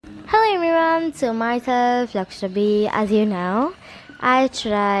Hi everyone, so myself Lakshmi. As you know, I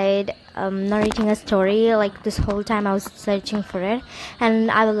tried narrating a story like this whole time I was searching for it,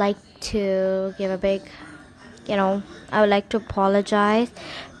 and I would like to give a big, I would like to apologize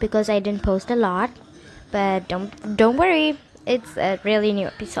because I didn't post a lot, but don't worry, it's a really new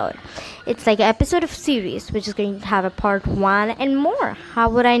episode. It's like an episode of series which is going to have a part 1 and more. How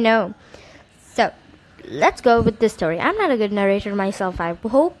would I know? So let's go with this story. I'm not a good narrator myself. I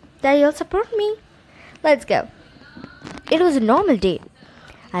hope that you'll support me. Let's go. It was a normal day.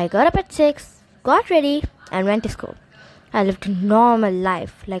 I got up at 6, got ready, and went to school. I lived a normal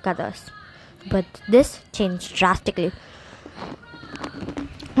life like others. But this changed drastically.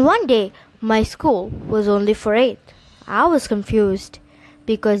 One day, my school was only for 8. I was confused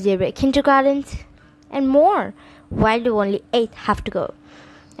because there were kindergartens and more. Why do only 8 have to go?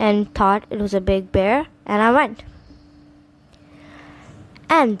 And thought it was a big bear, and I went.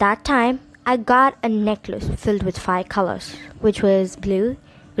 And that time, I got a necklace filled with 5 colors, which was blue,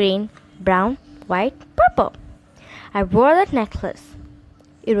 green, brown, white, purple. I wore that necklace.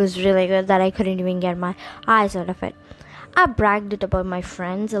 It was really good that I couldn't even get my eyes out of it. I bragged it about my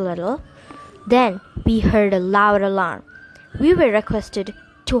friends a little. Then we heard a loud alarm. We were requested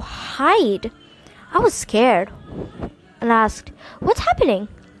to hide. I was scared and asked, "What's happening?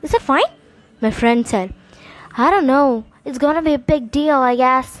 Is it fine?" My friend said, "I don't know. It's gonna be a big deal, I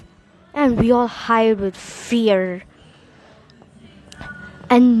guess." And we all hid with fear.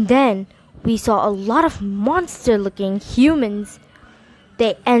 And then we saw a lot of monster-looking humans.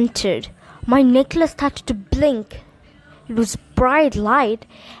 They entered. My necklace started to blink. It was bright light,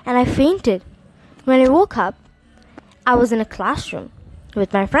 and I fainted. When I woke up, I was in a classroom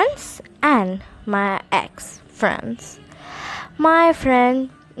with my friends and my ex-friends.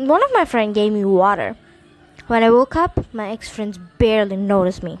 One of my friends gave me water. When I woke up, my ex-friends barely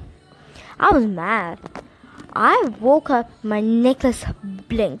noticed me. I was mad. I woke up, my necklace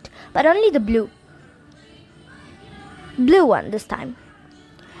blinked, but only the blue one this time.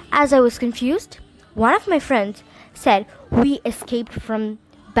 As I was confused, one of my friends said, "We escaped from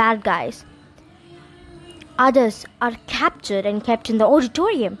bad guys. Others are captured and kept in the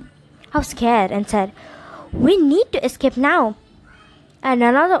auditorium." I was scared and said, "We need to escape now." And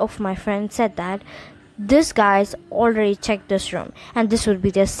another of my friends said that these guys already checked this room and this would be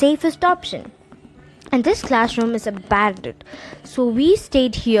their safest option. And this classroom is abandoned. So we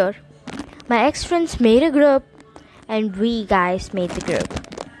stayed here. My ex-friends made a group and we guys made the group.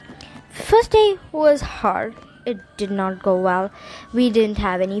 First day was hard. It did not go well. We didn't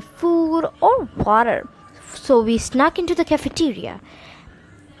have any food or water. So we snuck into the cafeteria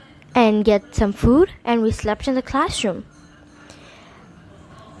and get some food, and we slept in the classroom.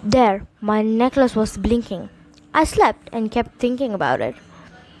 There, my necklace was blinking. I slept and kept thinking about it.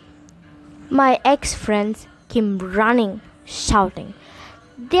 My ex-friends came running, shouting,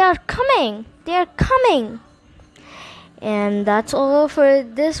 "They are coming! They are coming!" And that's all for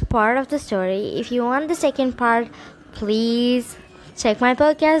this part of the story. If you want the second part, please check my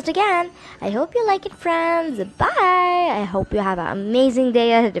podcast again. I hope you like it, friends. Bye! I hope you have an amazing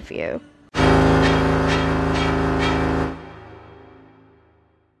day ahead of you.